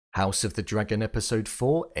House of the Dragon Episode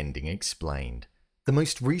 4 Ending Explained. The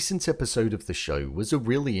most recent episode of the show was a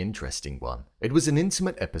really interesting one. It was an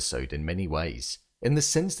intimate episode in many ways, in the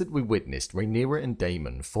sense that we witnessed Rhaenyra and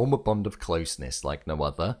Daemon form a bond of closeness like no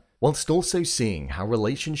other, whilst also seeing how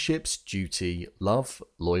relationships, duty, love,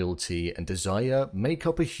 loyalty, and desire make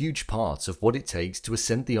up a huge part of what it takes to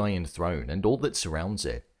ascend the Iron Throne and all that surrounds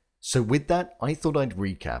it. So with that, I thought I'd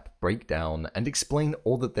recap, break down, and explain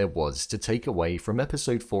all that there was to take away from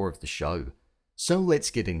episode 4 of the show. So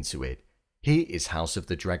let's get into it. Here is House of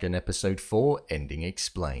the Dragon episode 4 Ending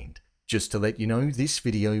Explained. Just to let you know, this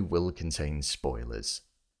video will contain spoilers.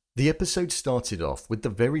 The episode started off with the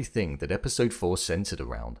very thing that episode 4 centered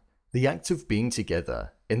around, the act of being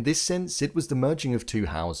together. In this sense, it was the merging of two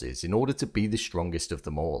houses in order to be the strongest of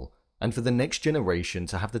them all, and for the next generation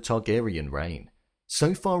to have the Targaryen reign.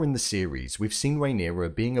 So far in the series, we've seen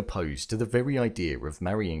Rhaenyra being opposed to the very idea of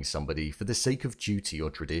marrying somebody for the sake of duty or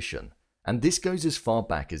tradition, and this goes as far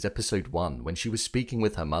back as episode 1 when she was speaking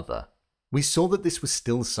with her mother. We saw that this was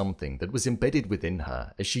still something that was embedded within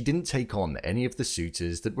her, as she didn't take on any of the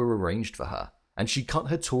suitors that were arranged for her, and she cut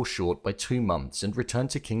her tour short by 2 months and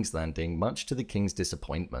returned to King's Landing much to the king's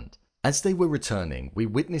disappointment. As they were returning, we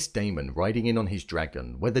witnessed Daemon riding in on his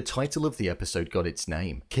dragon, where the title of the episode got its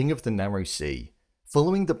name, King of the Narrow Sea.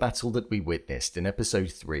 Following the battle that we witnessed in episode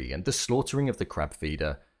 3 and the slaughtering of the crab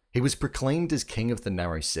feeder, he was proclaimed as King of the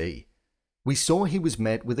Narrow Sea. We saw he was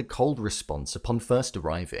met with a cold response upon first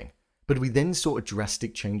arriving, but we then saw a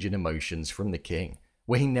drastic change in emotions from the king,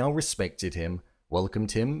 where he now respected him,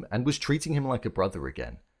 welcomed him, and was treating him like a brother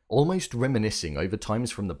again, almost reminiscing over times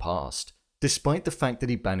from the past, despite the fact that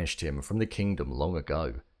he banished him from the kingdom long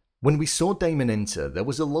ago. When we saw Daemon enter, there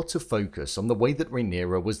was a lot of focus on the way that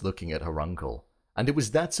Rhaenyra was looking at her uncle, and it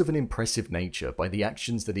was that of an impressive nature by the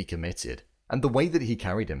actions that he committed, and the way that he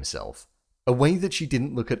carried himself, a way that she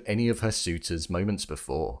didn't look at any of her suitors moments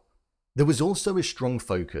before. There was also a strong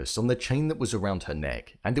focus on the chain that was around her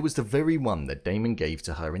neck, and it was the very one that Daemon gave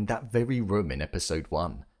to her in that very room in episode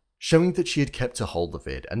 1, showing that she had kept a hold of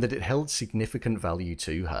it and that it held significant value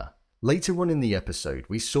to her. Later on in the episode,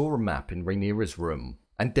 we saw a map in Rhaenyra's room,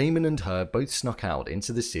 and Daemon and her both snuck out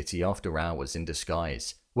into the city after hours in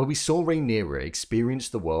disguise, where we saw Rhaenyra experience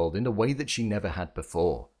the world in a way that she never had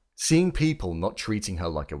before. Seeing people not treating her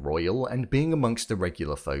like a royal and being amongst the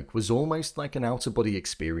regular folk was almost like an out-of-body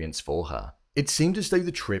experience for her. It seemed as though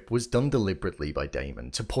the trip was done deliberately by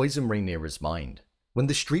Daemon to poison Rhaenyra's mind. When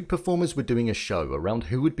the street performers were doing a show around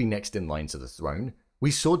who would be next in line to the throne,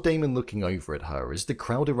 we saw Daemon looking over at her as the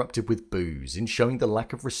crowd erupted with boos in showing the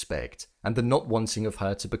lack of respect and the not wanting of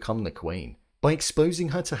her to become the queen. By exposing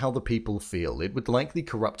her to how the people feel, it would likely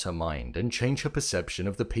corrupt her mind and change her perception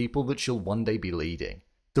of the people that she'll one day be leading.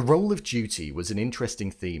 The role of duty was an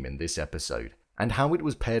interesting theme in this episode, and how it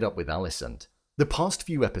was paired up with Alicent. The past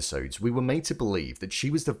few episodes, we were made to believe that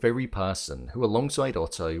she was the very person who, alongside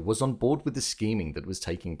Otto, was on board with the scheming that was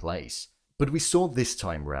taking place. But we saw this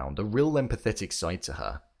time round a real empathetic side to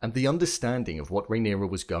her, and the understanding of what Rhaenyra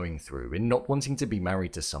was going through in not wanting to be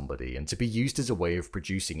married to somebody and to be used as a way of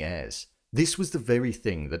producing heirs. This was the very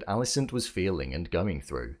thing that Alicent was feeling and going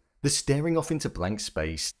through. The staring off into blank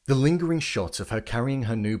space, the lingering shot of her carrying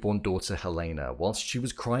her newborn daughter Helena whilst she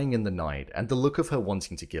was crying in the night, and the look of her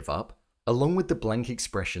wanting to give up, along with the blank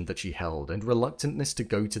expression that she held and reluctantness to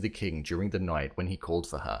go to the king during the night when he called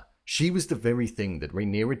for her. She was the very thing that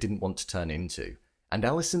Rhaenyra didn't want to turn into, and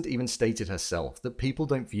Alicent even stated herself that people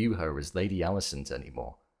don't view her as Lady Alicent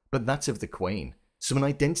anymore, but that of the Queen. So an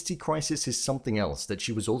identity crisis is something else that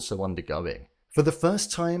she was also undergoing. For the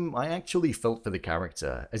first time, I actually felt for the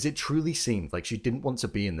character, as it truly seemed like she didn't want to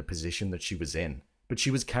be in the position that she was in, but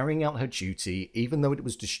she was carrying out her duty even though it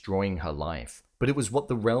was destroying her life, but it was what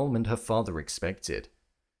the realm and her father expected.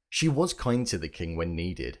 She was kind to the king when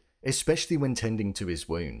needed, especially when tending to his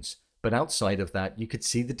wounds, but outside of that you could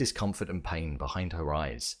see the discomfort and pain behind her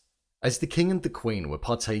eyes. As the king and the queen were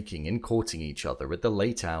partaking in courting each other at the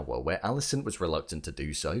late hour where Alicent was reluctant to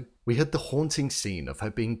do so, we had the haunting scene of her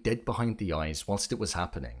being dead behind the eyes whilst it was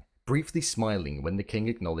happening, briefly smiling when the king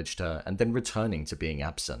acknowledged her and then returning to being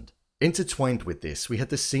absent. Intertwined with this, we had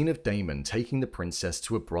the scene of Daemon taking the princess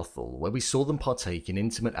to a brothel where we saw them partake in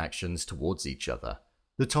intimate actions towards each other.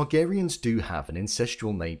 The Targaryens do have an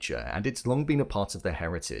ancestral nature and it's long been a part of their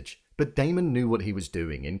heritage, but Daemon knew what he was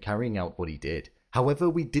doing in carrying out what he did. However,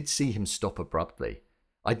 we did see him stop abruptly.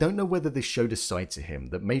 I don't know whether this showed a side to him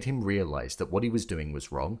that made him realize that what he was doing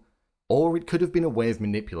was wrong, or it could have been a way of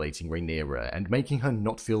manipulating Rhaenyra and making her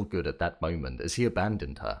not feel good at that moment as he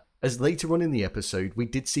abandoned her. As later on in the episode, we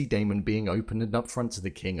did see Daemon being open and upfront to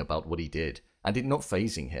the king about what he did, and it not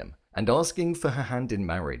fazing him. and asking for her hand in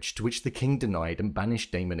marriage, to which the king denied and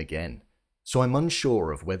banished Daemon again. So I'm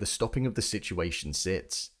unsure of where the stopping of the situation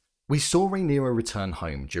sits. We saw Rhaenyra return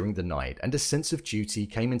home during the night, and a sense of duty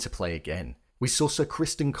came into play again. We saw Sir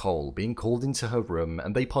Criston Cole being called into her room,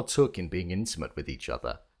 and they partook in being intimate with each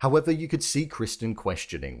other. However, you could see Criston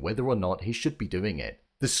questioning whether or not he should be doing it.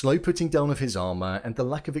 The slow putting down of his armor and the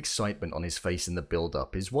lack of excitement on his face in the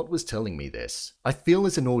build-up is what was telling me this. I feel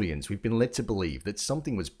as an audience we've been led to believe that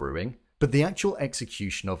something was brewing, but the actual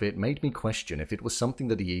execution of it made me question if it was something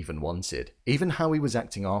that he even wanted. Even how he was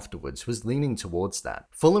acting afterwards was leaning towards that.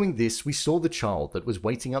 Following this, we saw the child that was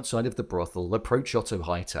waiting outside of the brothel approach Otto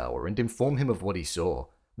Hightower and inform him of what he saw.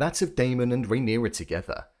 That's of Daemon and Rhaenyra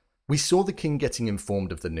together. We saw the king getting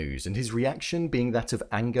informed of the news and his reaction being that of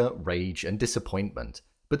anger, rage, and disappointment,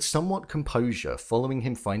 but somewhat composure following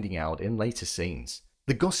him finding out in later scenes.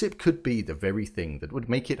 The gossip could be the very thing that would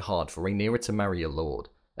make it hard for Rhaenyra to marry a lord,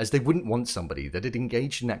 as they wouldn't want somebody that had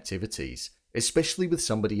engaged in activities, especially with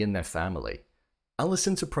somebody in their family.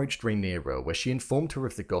 Alicent approached Rhaenyra where she informed her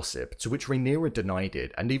of the gossip, to which Rhaenyra denied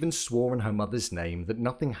it and even swore in her mother's name that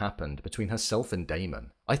nothing happened between herself and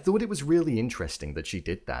Daemon. I thought it was really interesting that she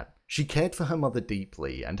did that. She cared for her mother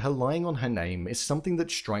deeply, and her lying on her name is something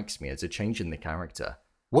that strikes me as a change in the character.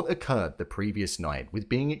 What occurred the previous night with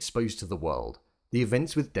being exposed to the world, the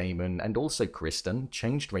events with Daemon and also Criston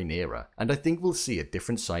changed Rhaenyra, and I think we'll see a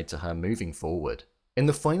different side to her moving forward. In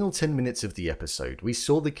the final 10 minutes of the episode, we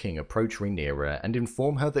saw the king approach Rhaenyra and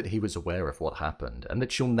inform her that he was aware of what happened, and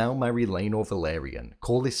that she'll now marry Rhaenor Velaryon,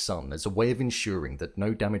 Corlys' son, as a way of ensuring that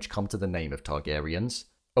no damage come to the name of Targaryens.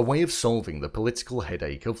 A way of solving the political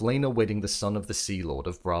headache of Rhaenor wedding the son of the Sea Lord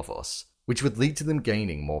of Braavos, which would lead to them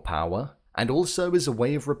gaining more power, and also as a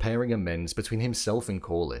way of repairing amends between himself and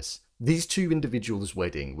Corlys. These two individuals'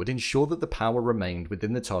 wedding would ensure that the power remained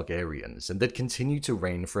within the Targaryens and they'd continue to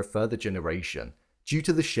reign for a further generation, due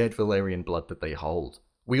to the shared Valyrian blood that they hold.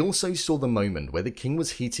 We also saw the moment where the king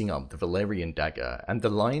was heating up the Valyrian dagger, and the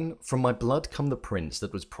line, "From my blood come the prince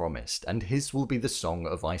that was promised, and his will be the song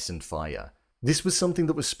of ice and fire." This was something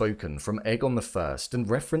that was spoken from Aegon I and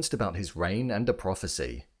referenced about his reign and a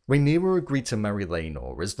prophecy. Rhaenyra agreed to marry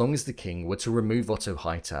Rhaenor as long as the king were to remove Otto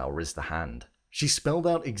Hightower as the Hand. She spelled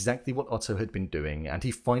out exactly what Otto had been doing, and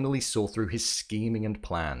he finally saw through his scheming and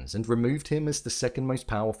plans and removed him as the second most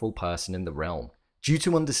powerful person in the realm, due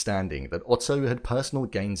to understanding that Otto had personal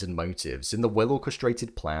gains and motives in the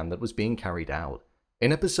well-orchestrated plan that was being carried out.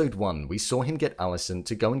 In episode 1, we saw him get Alicent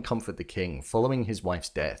to go and comfort the king following his wife's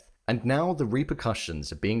death, and now the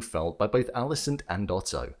repercussions are being felt by both Alicent and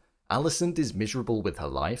Otto. Alicent is miserable with her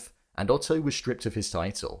life, and Otto was stripped of his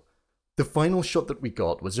title. The final shot that we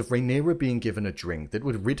got was of Rhaenyra being given a drink that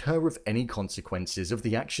would rid her of any consequences of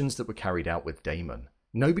the actions that were carried out with Daemon.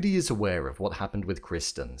 Nobody is aware of what happened with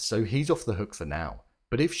Criston, so he's off the hook for now.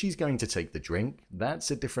 But if she's going to take the drink,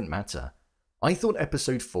 that's a different matter. I thought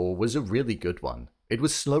episode 4 was a really good one. It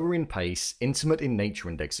was slower in pace, intimate in nature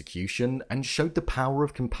and execution, and showed the power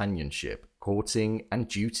of companionship, courting, and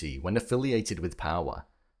duty when affiliated with power.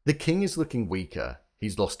 The king is looking weaker.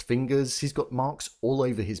 He's lost fingers, he's got marks all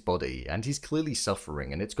over his body, and he's clearly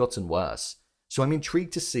suffering, and it's gotten worse. So I'm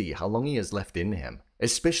intrigued to see how long he has left in him,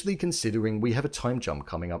 especially considering we have a time jump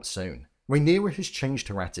coming up soon. Rhaenyra has changed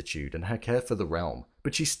her attitude and her care for the realm,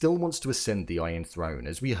 but she still wants to ascend the Iron Throne,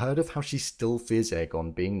 as we heard of how she still fears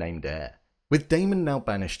Aegon being named heir. With Daemon now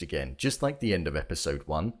banished again, just like the end of episode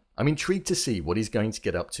 1, I'm intrigued to see what he's going to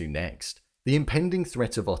get up to next. The impending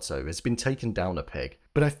threat of Otto has been taken down a peg,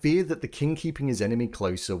 but I fear that the king keeping his enemy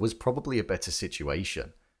closer was probably a better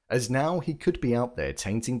situation, as now he could be out there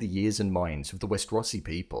tainting the ears and minds of the Westerosi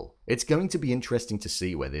people. It's going to be interesting to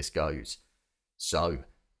see where this goes. So,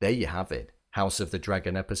 there you have it, House of the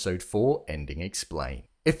Dragon episode 4 Ending Explained.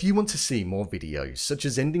 If you want to see more videos such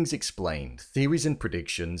as Endings Explained, theories and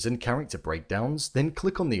predictions, and character breakdowns, then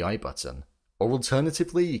click on the I button. Or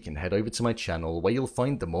alternatively, you can head over to my channel where you'll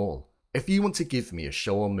find them all. If you want to give me a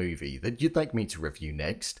show or movie that you'd like me to review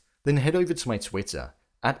next, then head over to my Twitter,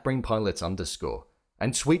 @BrainPilot_,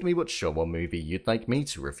 and tweet me what show or movie you'd like me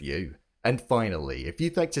to review. And finally, if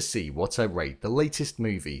you'd like to see what I rate the latest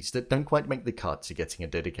movies that don't quite make the cut to getting a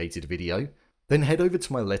dedicated video, then head over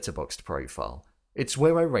to my Letterboxd profile. It's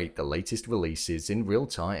where I rate the latest releases in real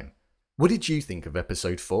time. What did you think of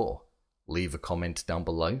episode 4? Leave a comment down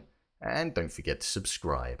below, and don't forget to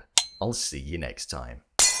subscribe. I'll see you next time.